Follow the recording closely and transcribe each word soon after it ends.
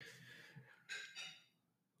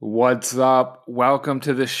What's up? Welcome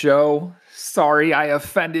to the show. Sorry I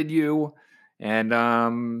offended you. And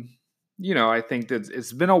I think that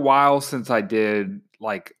it's been a while since I did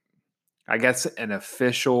I guess an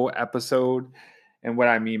official episode. And what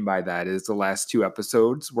I mean by that is the last two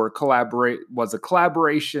episodes was a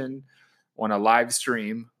collaboration on a live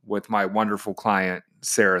stream with my wonderful client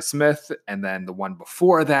Sarah Smith, and then the one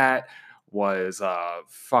before that was a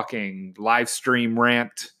fucking live stream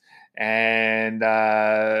rant, and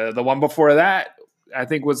the one before that I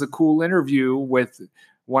think was a cool interview with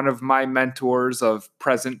one of my mentors of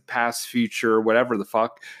present, past, future, whatever the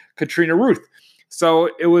fuck, Katrina Ruth. So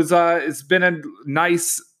it's been a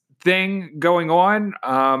nice thing going on.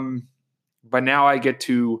 But now I get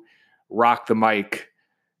to rock the mic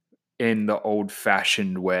in the old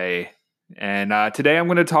fashioned way. And today I'm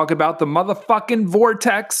going to talk about the motherfucking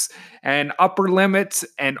vortex and upper limits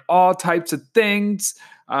and all types of things.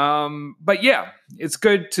 But yeah, it's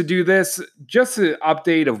good to do this. Just an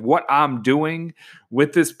update of what I'm doing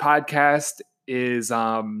with this podcast is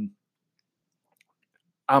I'm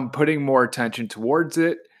putting more attention towards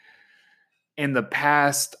it. In the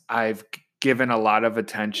past, I've given a lot of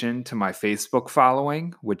attention to my Facebook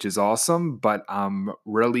following, which is awesome, but I'm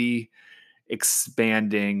really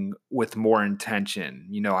expanding with more intention.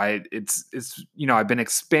 I've been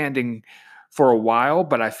expanding for a while,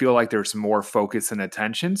 but I feel like there's more focus and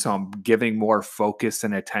attention. So I'm giving more focus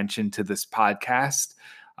and attention to this podcast,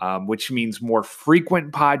 which means more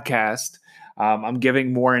frequent podcast. I'm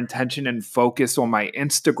giving more intention and focus on my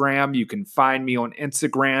Instagram. You can find me on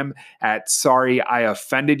Instagram at Sorry I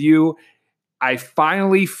Offended You. I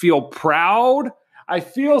finally feel proud. I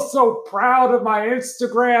feel so proud of my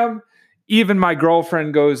Instagram. Even my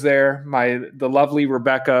girlfriend goes there. The lovely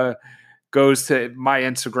Rebecca goes to my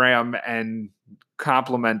Instagram and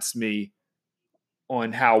compliments me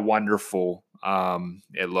on how wonderful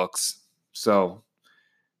it looks. So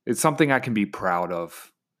it's something I can be proud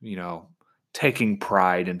of, taking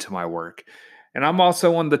pride into my work. And I'm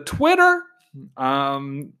also on the Twitter.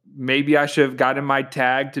 Maybe I should have gotten my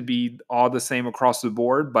tag to be all the same across the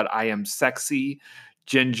board, but I am Sexy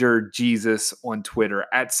Ginger Jesus on Twitter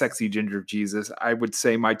at Sexy Ginger Jesus. I would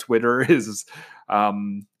say my Twitter is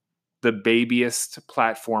the babiest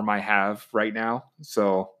platform I have right now.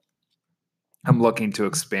 So I'm looking to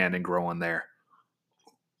expand and grow on there.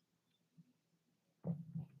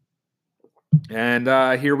 And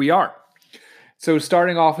here we are. So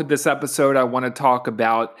starting off with this episode, I want to talk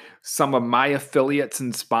about some of my affiliates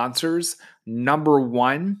and sponsors. Number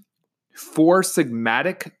one, Four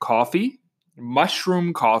Sigmatic Coffee,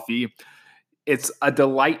 mushroom coffee. It's a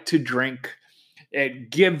delight to drink. It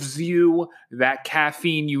gives you that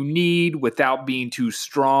caffeine you need without being too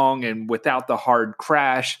strong and without the hard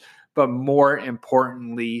crash. But more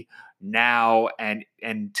importantly, now and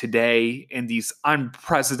today in these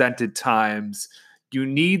unprecedented times, you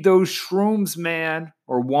need those shrooms, man,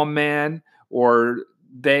 or woman, or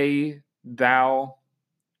they, thou,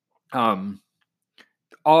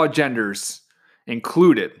 all genders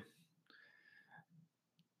included.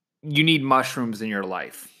 You need mushrooms in your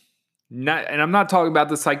life. And I'm not talking about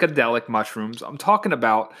the psychedelic mushrooms. I'm talking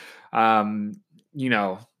about, the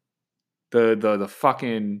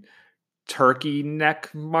fucking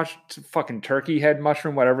fucking turkey head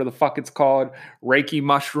mushroom, whatever the fuck it's called, Reiki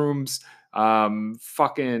mushrooms.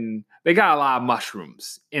 They got a lot of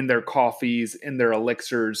mushrooms in their coffees, in their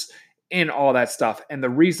elixirs, in all that stuff. And the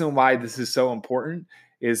reason why this is so important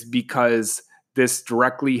is because this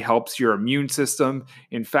directly helps your immune system.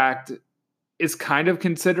 In fact, it's kind of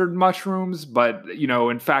considered mushrooms, but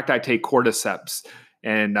in fact, I take cordyceps,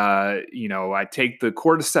 and I take the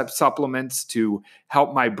cordyceps supplements to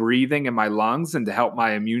help my breathing and my lungs and to help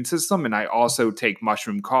my immune system. And I also take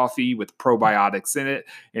mushroom coffee with probiotics in it.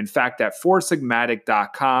 In fact, at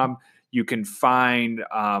foursigmatic.com, you can find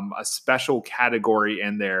a special category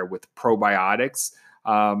in there with probiotics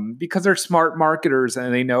because they're smart marketers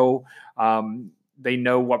and they know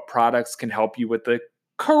what products can help you with the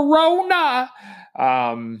corona,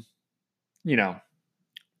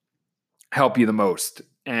 help you the most.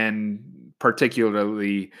 And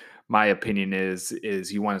particularly, my opinion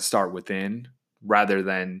is you want to start within rather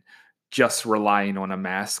than just relying on a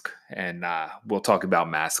mask. And we'll talk about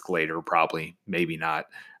mask later, probably, maybe not.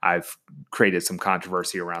 I've created some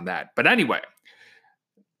controversy around that. But anyway,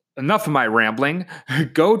 enough of my rambling.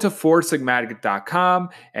 Go to foursigmatic.com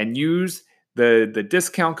and use the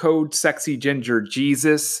discount code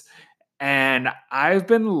SexyGingerJesus. And I've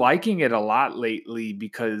been liking it a lot lately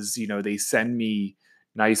because, they send me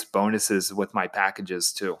nice bonuses with my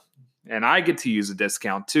packages too. And I get to use a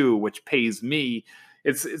discount too, which pays me.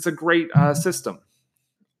 It's a great system.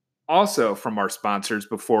 Also, from our sponsors,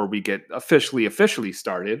 before we get officially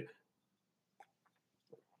started,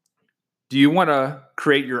 do you want to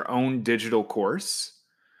create your own digital course?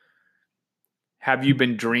 Have you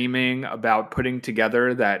been dreaming about putting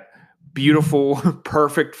together that beautiful,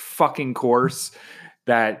 perfect fucking course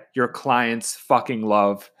that your clients fucking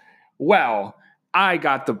love? Well, I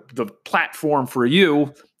got the platform for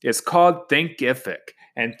you. It's called Thinkific.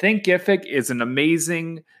 And Thinkific is an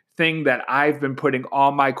amazing thing that I've been putting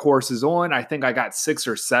all my courses on. I think I got 6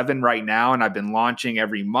 or 7 right now, and I've been launching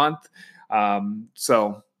every month.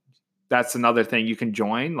 So that's another thing you can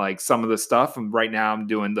join, like some of the stuff. And right now I'm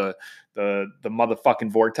doing the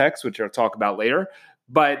motherfucking Vortex, which I'll talk about later.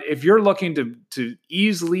 But if you're looking to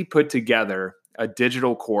easily put together a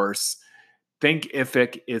digital course,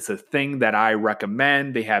 Thinkific is a thing that I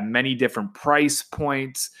recommend. They have many different price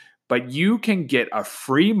points, but you can get a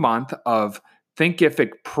free month of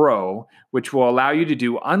Thinkific Pro, which will allow you to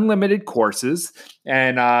do unlimited courses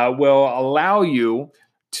and will allow you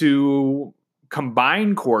to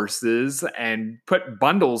combine courses and put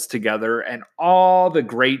bundles together and all the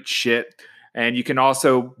great shit. And you can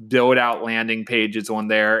also build out landing pages on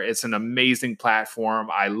there. It's an amazing platform.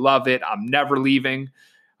 I love it. I'm never leaving.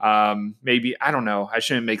 Maybe, I don't know, I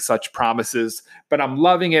shouldn't make such promises, but I'm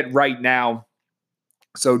loving it right now.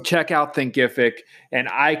 So check out Thinkific, and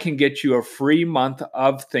I can get you a free month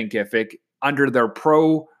of Thinkific under their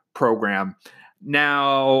Pro program.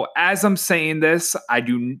 Now, as I'm saying this, I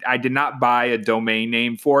did not buy a domain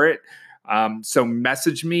name for it. So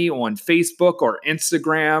message me on Facebook or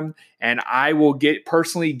Instagram, and I will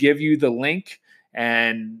personally give you the link,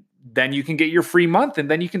 and then you can get your free month,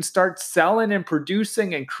 and then you can start selling and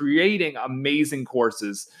producing and creating amazing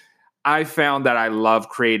courses. I found that I love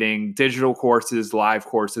creating digital courses, live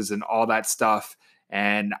courses, and all that stuff.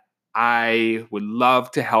 And I would love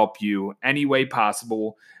to help you any way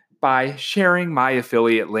possible by sharing my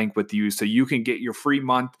affiliate link with you so you can get your free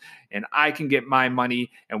month and I can get my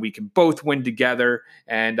money and we can both win together.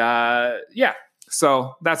 And yeah,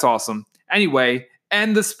 so that's awesome. Anyway,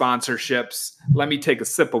 end the sponsorships. Let me take a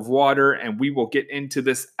sip of water and we will get into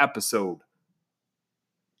this episode.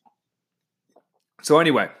 So,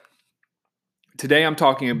 anyway, today I'm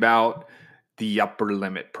talking about the upper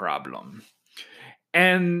limit problem.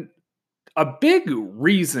 And a big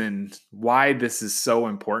reason why this is so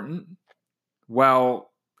important,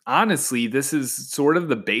 well, honestly, this is sort of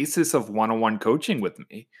the basis of one-on-one coaching with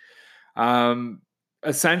me.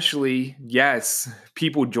 Essentially, yes,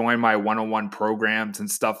 people join my one-on-one programs and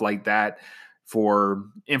stuff like that for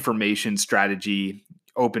information strategy,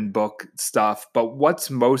 open book stuff. But what's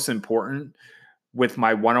most important with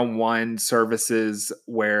my one-on-one services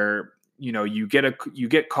where you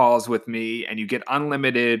get calls with me and you get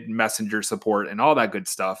unlimited messenger support and all that good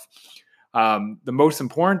stuff. The most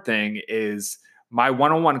important thing is my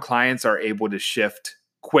one-on-one clients are able to shift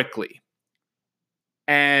quickly.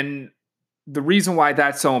 And the reason why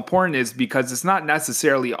that's so important is because it's not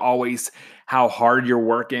necessarily always how hard you're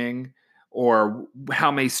working or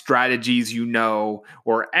how many strategies you know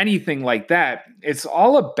or anything like that. It's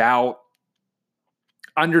all about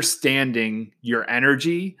understanding your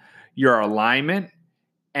energy, your alignment,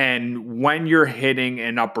 and when you're hitting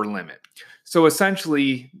an upper limit. So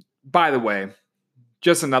essentially, by the way,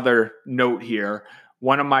 just another note here,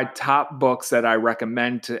 one of my top books that I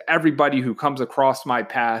recommend to everybody who comes across my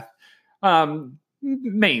path,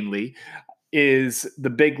 mainly, is The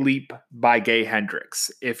Big Leap by Gay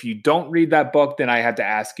Hendricks. If you don't read that book, then I have to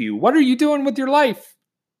ask you, what are you doing with your life?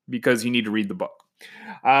 Because you need to read the book.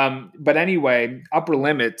 But anyway, upper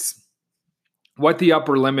limits, what the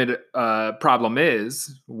upper limit problem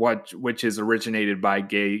is, which is originated by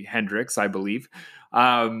Gay Hendricks, I believe,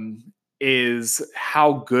 is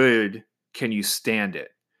how good can you stand it?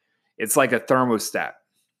 It's like a thermostat.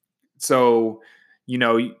 So,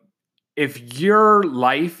 if your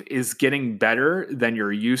life is getting better than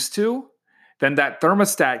you're used to, then that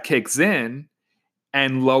thermostat kicks in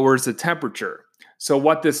and lowers the temperature. So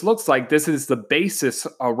what this looks like, this is the basis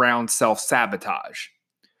around self-sabotage.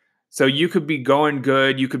 So you could be going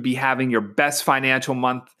good. You could be having your best financial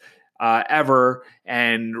month ever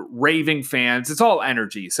and raving fans. It's all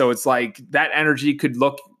energy. So it's like that energy could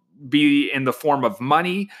be in the form of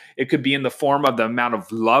money. It could be in the form of the amount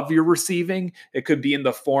of love you're receiving. It could be in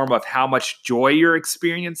the form of how much joy you're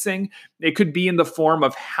experiencing. It could be in the form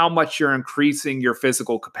of how much you're increasing your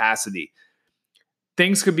physical capacity.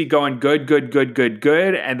 Things could be going good.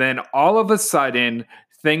 And then all of a sudden,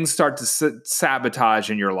 things start to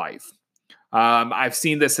sabotage in your life. I've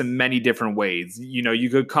seen this in many different ways. You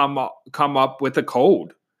could come up with a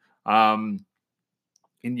cold.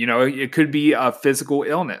 And, it could be a physical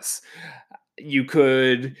illness. You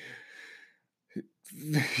could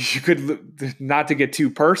not to get too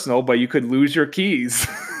personal, but you could lose your keys.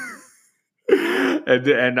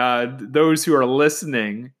 and those who are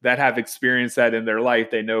listening that have experienced that in their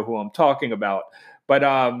life, they know who I'm talking about. But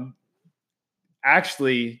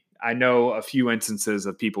actually, I know a few instances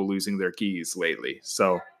of people losing their keys lately.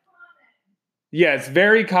 So yeah, it's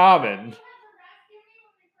very common.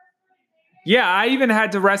 Yeah, I even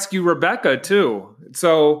had to rescue Rebecca too.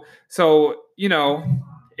 So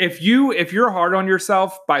if you're hard on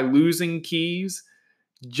yourself by losing keys,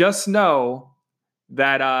 just know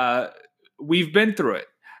that we've been through it.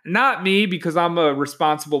 Not me, because I'm a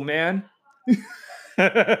responsible man.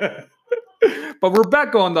 But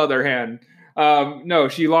Rebecca, on the other hand, no,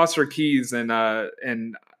 she lost her keys, and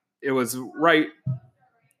it was right.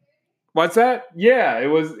 What's that? Yeah, it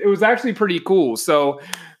was actually pretty cool. So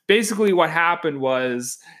basically, what happened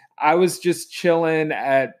was I was just chilling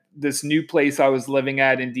at this new place I was living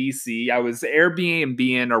at in DC. I was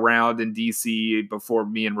Airbnb-ing around in DC before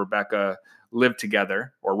me and Rebecca lived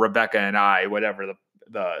together, or Rebecca and I, whatever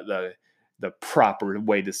the proper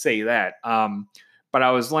way to say that. But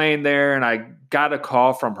I was laying there and I got a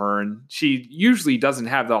call from her, and she usually doesn't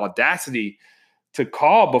have the audacity to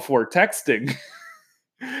call before texting.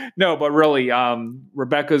 No, but really,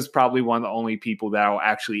 Rebecca's probably one of the only people that will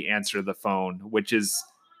actually answer the phone, which is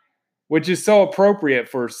so appropriate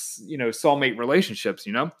for soulmate relationships.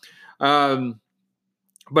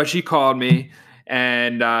 But she called me,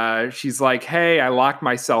 and she's like, "Hey, I locked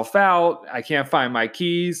myself out. I can't find my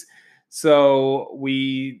keys." So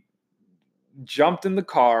we jumped in the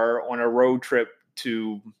car on a road trip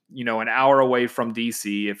to an hour away from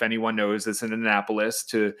DC. If anyone knows, it's in Annapolis,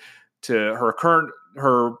 to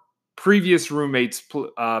her previous roommate's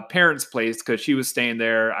parents' place, because she was staying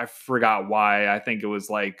there. I forgot why. I think it was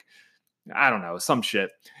like, I don't know, some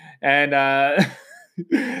shit, and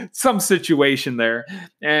some situation there.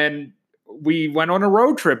 And we went on a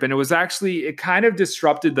road trip, and it kind of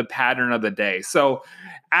disrupted the pattern of the day. So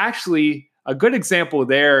actually, a good example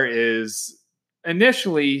there is,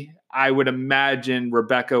 initially, I would imagine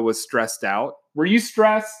Rebecca was stressed out. Were you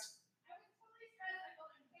stressed?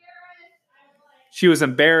 She was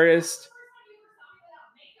embarrassed.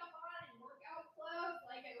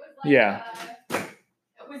 Yeah.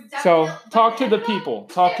 So talk to the people.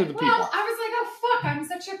 Talk to the people. Well, I was like, oh fuck, I'm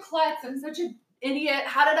such a klutz. I'm such an idiot.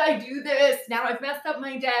 How did I do this? Now I've messed up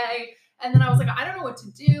my day. And then I was like, I don't know what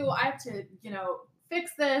to do. I have to,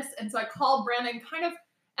 fix this. And so I called Brandon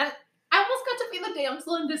and I almost got to be the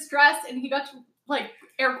damsel in distress, and he got to, like,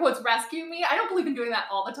 air quotes, rescue me. I don't believe in doing that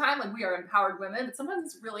all the time. Like, we are empowered women, but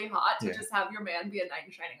sometimes it's really hot to just have your man be a knight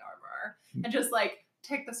in shining armor and just, like,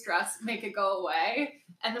 take the stress, make it go away.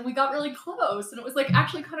 And then we got really close, and it was like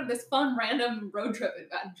actually kind of this fun random road trip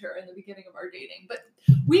adventure in the beginning of our dating. But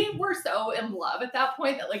we were so in love at that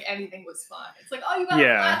point that, like, anything was fun. It's like, oh, you got a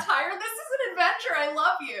flat tire? This is an adventure. I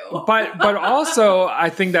love you. But also, I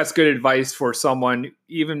think that's good advice for someone,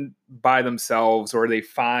 even by themselves, or they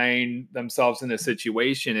find themselves in a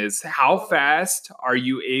situation, is how fast are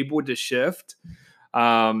you able to shift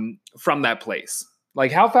from that place?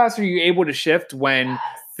 Like, how fast are you able to shift when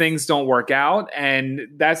things don't work out? And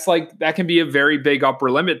that can be a very big upper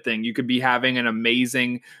limit thing. You could be having an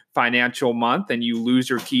amazing financial month, and you lose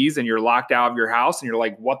your keys, and you're locked out of your house, and you're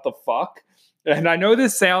like, what the fuck? And I know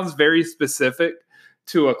this sounds very specific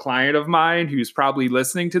to a client of mine who's probably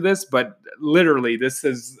listening to this, but literally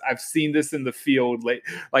I've seen this in the field. Like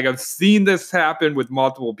I've seen this happen with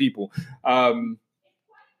multiple people.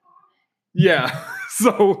 Yeah.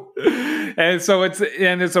 So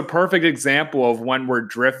it's a perfect example of when we're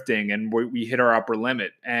drifting and we hit our upper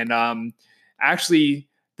limit. And actually,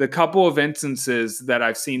 the couple of instances that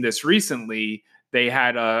I've seen this recently, they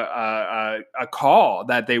had a call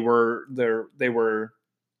that they were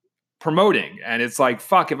promoting, and it's like,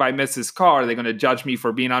 fuck, if I miss this call, are they going to judge me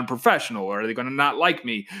for being unprofessional, or are they going to not like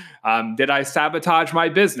me? Did I sabotage my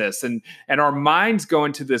business? And our minds go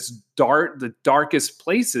into the darkest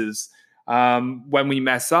places when we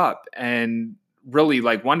mess up. And really,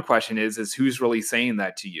 like, one question is who's really saying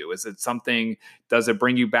that to you? Is it something, does it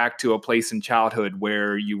bring you back to a place in childhood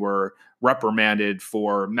where you were reprimanded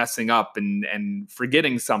for messing up and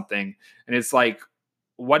forgetting something? And it's like,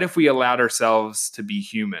 what if we allowed ourselves to be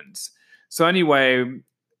humans? So anyway,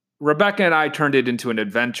 Rebecca and I turned it into an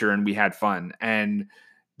adventure, and we had fun. And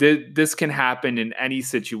this can happen in any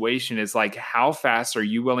situation. It's like, how fast are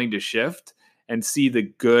you willing to shift and see the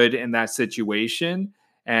good in that situation?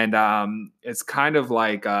 And it's kind of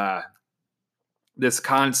like this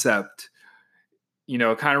concept,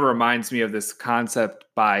 it kind of reminds me of this concept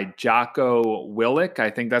by Jocko Willink. I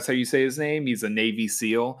think that's how you say his name. He's a Navy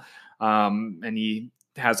SEAL, and he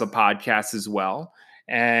has a podcast as well.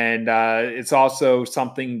 And it's also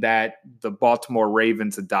something that the Baltimore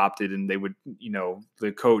Ravens adopted, and they would,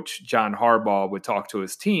 the coach, John Harbaugh, would talk to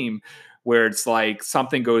his team where it's like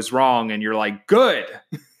something goes wrong and you're like, good.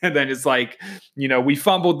 And then it's like, we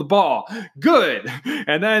fumbled the ball. Good.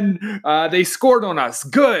 And then they scored on us.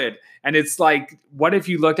 Good. And it's like, what if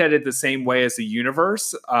you looked at it the same way as the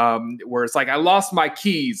universe, where it's like, I lost my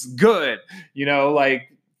keys. Good. Like,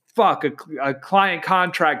 fuck, a client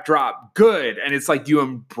contract drop. Good. And it's like, you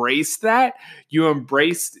embrace that. You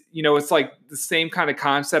embrace, it's like the same kind of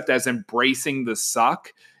concept as embracing the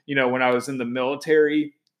suck. When I was in the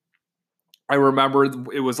military, I remember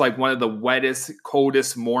it was like one of the wettest,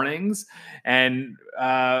 coldest mornings. And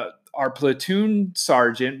our platoon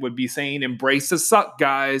sergeant would be saying, embrace the suck,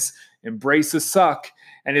 guys, embrace the suck.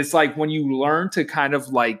 And it's like when you learn to kind of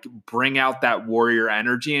like bring out that warrior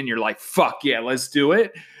energy and you're like, fuck yeah, let's do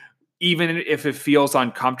it. Even if it feels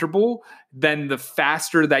uncomfortable, then the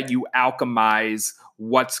faster that you alchemize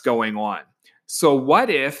what's going on. So what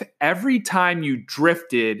if every time you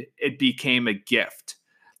drifted, it became a gift?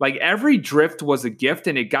 Like every drift was a gift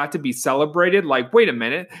and it got to be celebrated. Like, wait a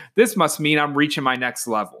minute, this must mean I'm reaching my next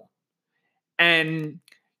level. And,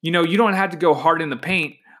 you don't have to go hard in the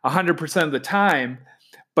paint 100% of the time.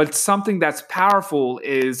 But something that's powerful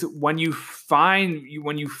is when you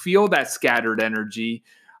feel that scattered energy,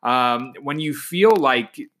 when you feel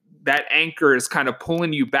like that anchor is kind of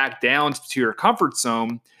pulling you back down to your comfort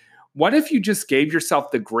zone, what if you just gave yourself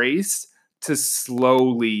the grace to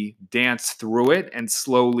slowly dance through it and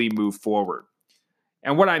slowly move forward?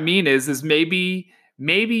 And what I mean is maybe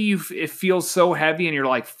it feels so heavy and you're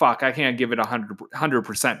like, fuck, I can't give it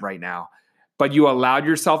 100% right now. But you allowed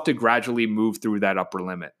yourself to gradually move through that upper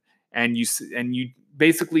limit. And you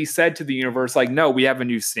basically said to the universe, like, no, we have a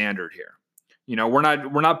new standard here. We're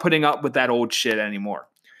not putting up with that old shit anymore.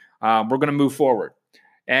 We're going to move forward.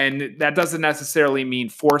 And that doesn't necessarily mean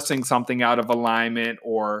forcing something out of alignment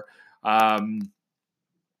or,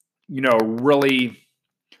 really,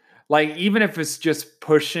 like, even if it's just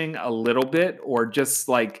pushing a little bit or just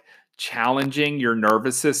like challenging your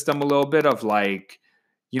nervous system a little bit of like,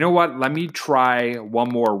 you know what, let me try one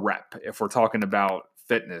more rep if we're talking about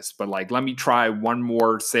fitness, but like, let me try one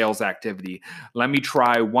more sales activity. Let me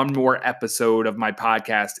try one more episode of my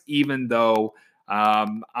podcast, even though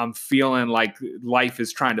I'm feeling like life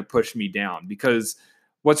is trying to push me down. Because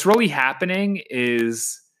what's really happening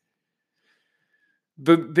is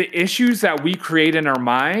the issues that we create in our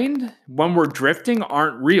mind when we're drifting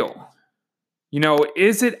aren't real.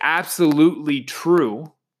 Is it absolutely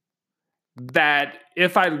true that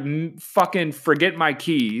if I fucking forget my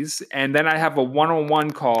keys and then I have a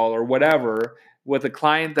one-on-one call or whatever with a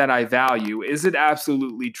client that I value, is it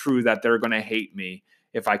absolutely true that they're going to hate me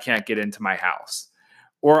if I can't get into my house?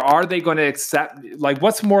 Or are they going to accept, like,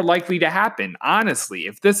 what's more likely to happen? Honestly,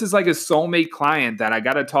 if this is like a soulmate client that I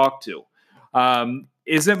got to talk to,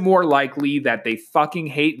 is it more likely that they fucking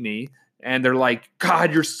hate me and they're like,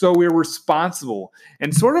 God, you're so irresponsible?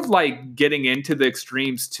 And sort of like getting into the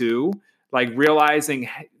extremes too, like realizing,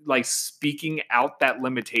 like speaking out that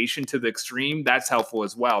limitation to the extreme, that's helpful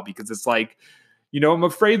as well. Because it's like, I'm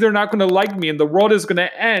afraid they're not going to like me and the world is going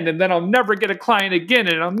to end and then I'll never get a client again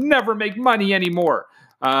and I'll never make money anymore.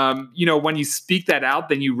 When you speak that out,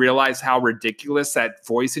 then you realize how ridiculous that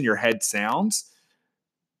voice in your head sounds.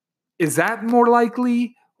 Is that more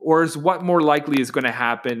likely? Or is what more likely is going to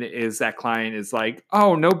happen is that client is like,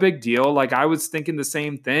 oh, no big deal. Like, I was thinking the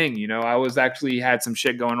same thing. I was actually had some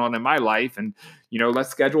shit going on in my life and, let's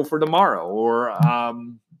schedule for tomorrow. Or,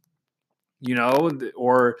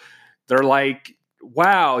 or they're like,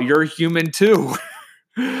 wow, you're human too.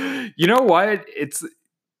 You know what?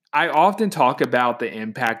 I often talk about the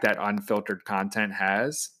impact that unfiltered content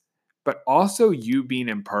has, but also you being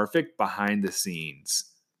imperfect behind the scenes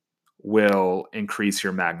will increase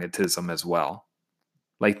your magnetism as well.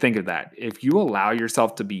 Like, think of that. If you allow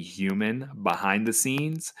yourself to be human behind the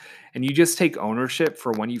scenes and you just take ownership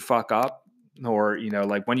for when you fuck up or,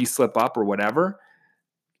 like when you slip up or whatever,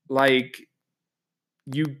 like,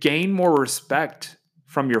 you gain more respect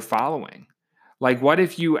from your following. Like, what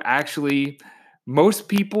if you actually, most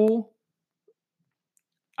people,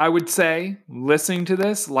 I would say, listening to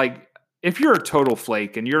this, like, if you're a total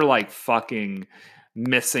flake and you're like fucking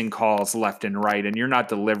missing calls left and right and you're not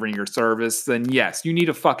delivering your service, then yes, you need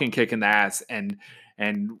a fucking kick in the ass and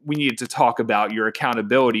and we needed to talk about your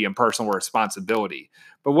accountability and personal responsibility.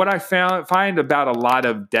 But what I find about a lot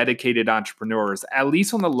of dedicated entrepreneurs, at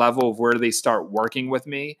least on the level of where they start working with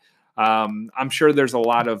me, I'm sure there's a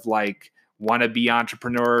lot of like wannabe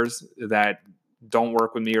entrepreneurs that don't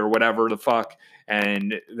work with me or whatever the fuck,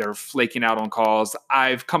 and they're flaking out on calls.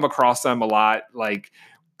 I've come across them a lot. Like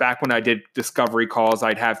back when I did discovery calls,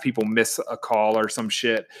 I'd have people miss a call or some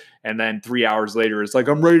shit. And then 3 hours later, it's like,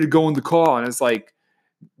 I'm ready to go on the call. And it's like,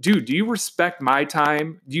 dude, do you respect my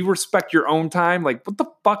time? Do you respect your own time? Like, what the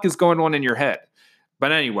fuck is going on in your head?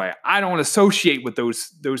 But anyway, I don't associate with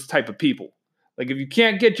those type of people. Like, if you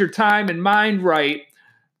can't get your time and mind right,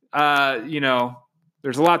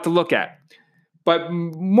 there's a lot to look at. But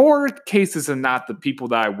more cases than not, the people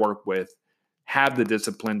that I work with have the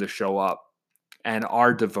discipline to show up and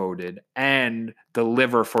are devoted and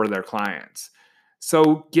deliver for their clients.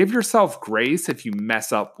 So give yourself grace if you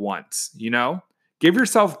mess up once, Give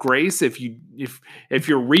yourself grace if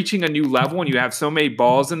you're reaching a new level and you have so many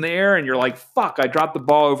balls in the air and you're like, fuck, I dropped the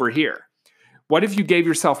ball over here. What if you gave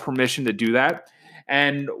yourself permission to do that?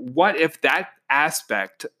 And what if that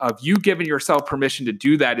aspect of you giving yourself permission to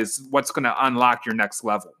do that is what's going to unlock your next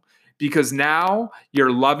level? Because now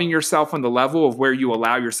you're loving yourself on the level of where you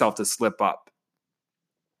allow yourself to slip up.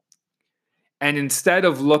 And instead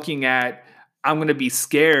of looking at, I'm going to be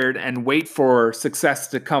scared and wait for success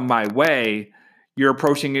to come my way, you're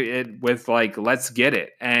approaching it with like, let's get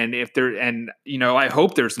it. And I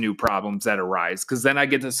hope there's new problems that arise, because then I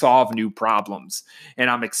get to solve new problems and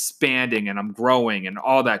I'm expanding and I'm growing and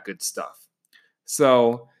all that good stuff.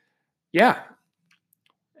 So yeah.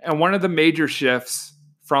 And one of the major shifts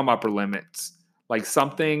from Upper Limits, like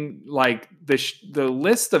something like the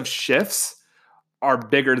list of shifts are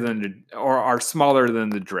bigger or are smaller than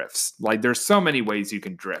the drifts. Like there's so many ways you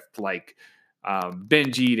can drift, like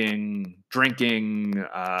binge eating, drinking,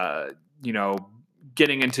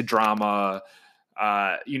 getting into drama.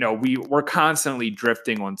 We're constantly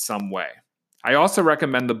drifting on some way. I also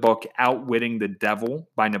recommend the book Outwitting the Devil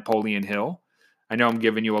by Napoleon Hill. I know I'm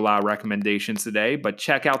giving you a lot of recommendations today, but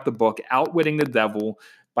check out the book Outwitting the Devil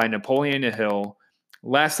by Napoleon Hill.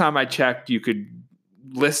 Last time I checked, you could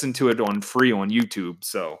listen to it on free on YouTube.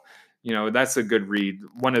 So, that's a good read.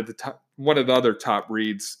 One of the other top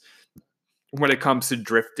reads when it comes to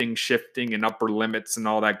drifting, shifting, and upper limits and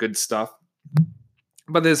all that good stuff.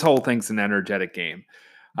 But this whole thing's an energetic game.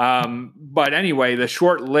 But anyway, the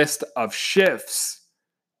short list of shifts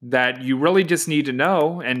that you really just need to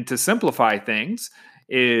know, and to simplify things,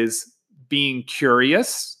 is being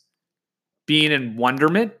curious, being in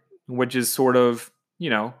wonderment, which is sort of,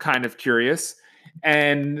 kind of curious,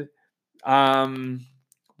 and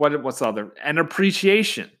what's other, and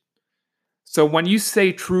appreciation. So when you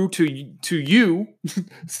stay true to you,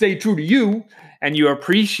 stay true to you, and you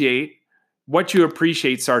appreciate what you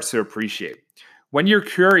appreciate starts to appreciate. When you're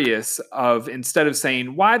curious instead of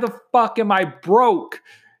saying, why the fuck am I broke?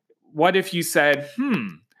 What if you said,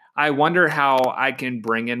 I wonder how I can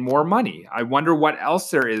bring in more money. I wonder what else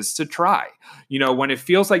there is to try. When it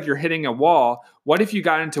feels like you're hitting a wall, what if you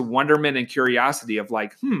got into wonderment and curiosity of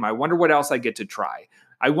like, I wonder what else I get to try.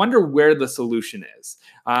 I wonder where the solution is.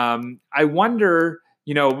 I wonder,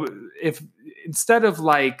 if instead of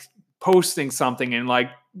like posting something and like,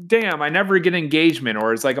 damn, I never get engagement,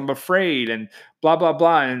 or it's like, I'm afraid and blah, blah,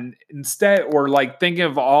 blah. And instead, or like thinking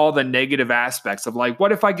of all the negative aspects of like,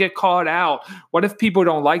 what if I get caught out? What if people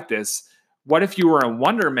don't like this? What if you were in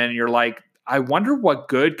wonderment and you're like, I wonder what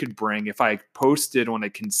good could bring if I posted on a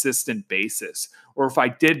consistent basis, or if I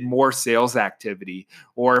did more sales activity,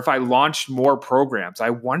 or if I launched more programs. I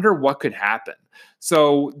wonder what could happen.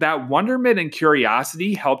 So that wonderment and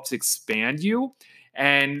curiosity helps expand you.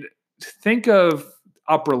 And think of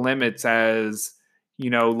Upper Limits as,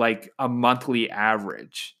 like a monthly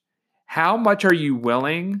average. How much are you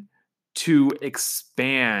willing to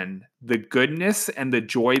expand the goodness and the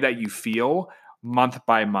joy that you feel month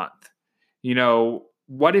by month?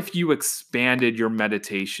 What if you expanded your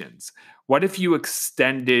meditations? What if you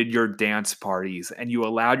extended your dance parties and you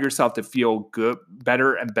allowed yourself to feel good,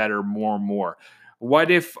 better and better, more and more?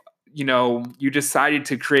 What if, you decided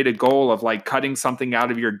to create a goal of like cutting something out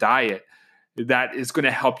of your diet that is going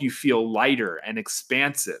to help you feel lighter and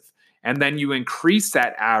expansive? And then you increase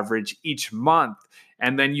that average each month,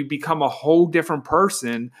 and then you become a whole different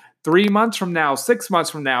person 3 months from now, 6 months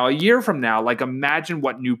from now, a year from now. Like, imagine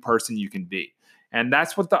what new person you can be. And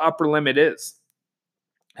that's what the upper limit is.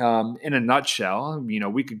 In a nutshell,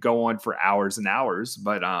 we could go on for hours and hours,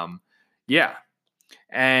 but yeah.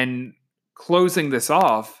 And closing this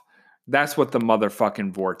off, that's what the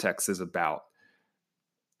motherfucking vortex is about.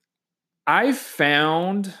 I've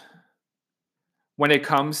found when it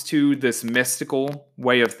comes to this mystical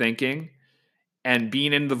way of thinking and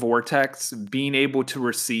being in the vortex, being able to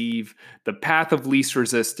receive the path of least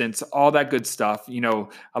resistance, all that good stuff.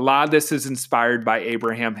 A lot of this is inspired by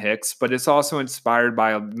Abraham Hicks, but it's also inspired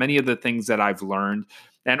by many of the things that I've learned.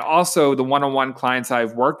 And also the one-on-one clients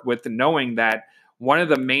I've worked with, knowing that one of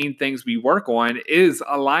the main things we work on is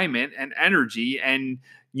alignment and energy and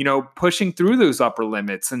pushing through those upper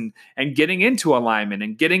limits and getting into alignment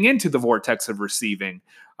and getting into the vortex of receiving.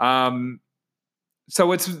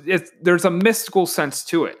 So there's a mystical sense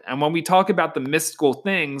to it. And when we talk about the mystical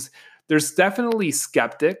things, there's definitely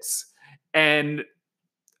skeptics. And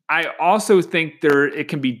I also think it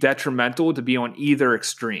can be detrimental to be on either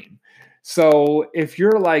extreme. So if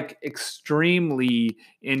you're like extremely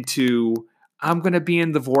into, I'm going to be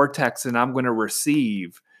in the vortex and I'm going to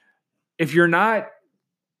receive, if you're not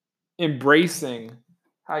embracing,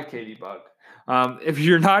 hi, Katie Bug. If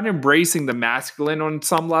you're not embracing the masculine on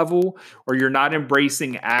some level, or you're not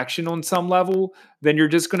embracing action on some level, then you're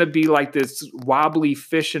just going to be like this wobbly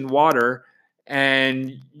fish in water.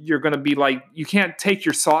 And you're going to be like, you can't take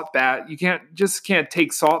your salt bath. You can't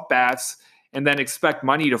take salt baths and then expect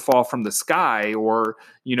money to fall from the sky, or,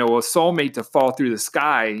 a soulmate to fall through the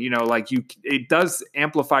sky. It does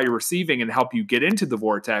amplify your receiving and help you get into the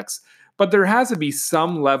vortex, but there has to be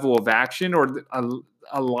some level of action or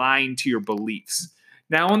align to your beliefs.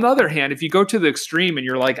 Now, on the other hand, if you go to the extreme and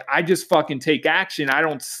you're like, I just fucking take action, I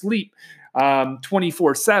don't sleep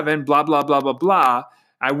 24/7, blah, blah, blah, blah, blah.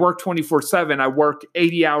 I work 24/7. I work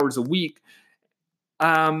 80 hours a week.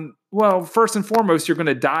 Well, first and foremost, you're going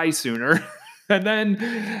to die sooner.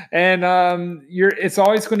 It's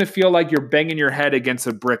always going to feel like you're banging your head against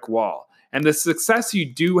a brick wall. And the success you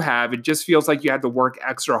do have, it just feels like you had to work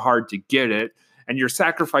extra hard to get it, and you're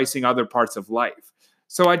sacrificing other parts of life.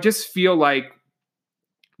 So I just feel like,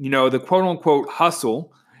 the quote unquote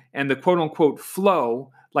hustle and the quote unquote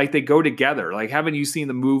flow, like they go together. Like, haven't you seen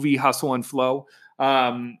the movie Hustle and Flow?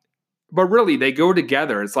 But really, they go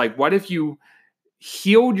together. It's like, what if you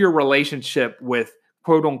healed your relationship with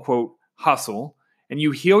quote unquote hustle, and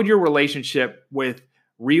you healed your relationship with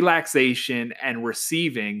relaxation and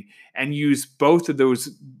receiving, and use both of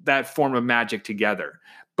that form of magic together,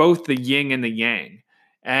 both the yin and the yang.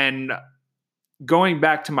 And going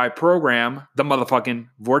back to my program, the motherfucking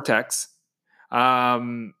vortex,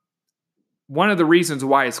 one of the reasons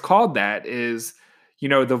why it's called that is,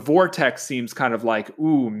 the vortex seems kind of like,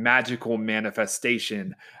 ooh, magical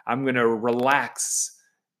manifestation. I'm going to relax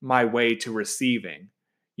my way to receiving.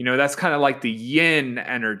 That's kind of like the yin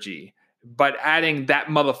energy, but adding that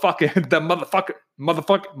motherfucking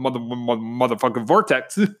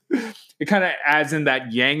vortex, it kind of adds in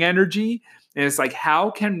that yang energy. And it's like, how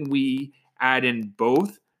can we add in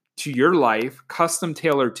both to your life, custom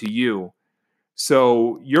tailored to you?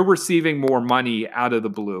 So you're receiving more money out of the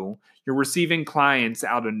blue. You're receiving clients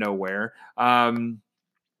out of nowhere.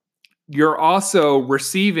 You're also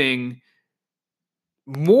receiving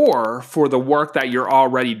more for the work that you're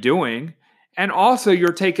already doing. And also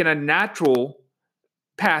you're taking a natural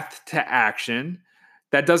path to action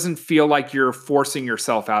that doesn't feel like you're forcing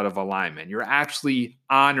yourself out of alignment. You're actually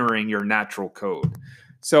honoring your natural code.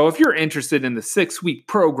 So if you're interested in the 6-week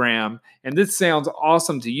program and this sounds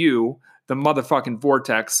awesome to you, the motherfucking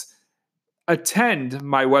vortex, attend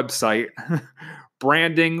my website,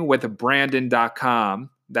 brandingwithbrandon.com.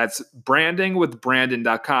 That's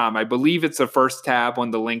brandingwithbrandon.com. I believe it's the first tab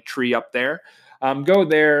on the link tree up there. Go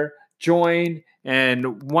there, join,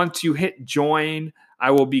 and once you hit join,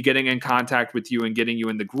 I will be getting in contact with you and getting you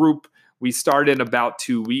in the group. We start in about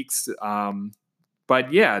 2 weeks.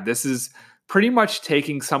 But yeah, this is pretty much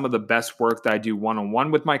taking some of the best work that I do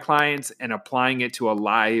one-on-one with my clients and applying it to a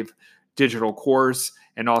live digital course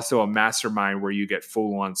and also a mastermind where you get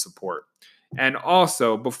full-on support. And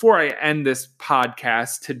also, before I end this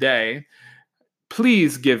podcast today,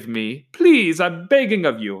 please, I'm begging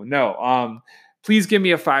of you. Please give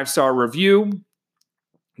me a 5-star review.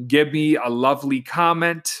 Give me a lovely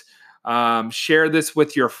comment. Share this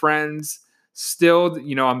with your friends. Still,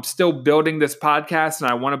 I'm still building this podcast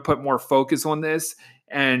and I want to put more focus on this.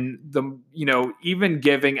 And even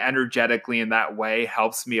giving energetically in that way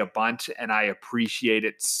helps me a bunch. And I appreciate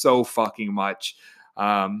it so fucking much.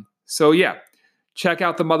 So yeah, check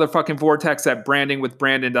out the motherfucking vortex at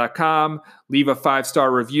brandingwithbrandon.com. Leave a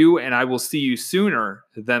 5-star review and I will see you sooner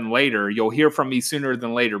than later. You'll hear from me sooner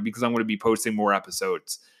than later because I'm going to be posting more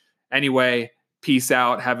episodes. Anyway, peace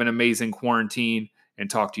out. Have an amazing quarantine and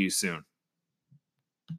talk to you soon.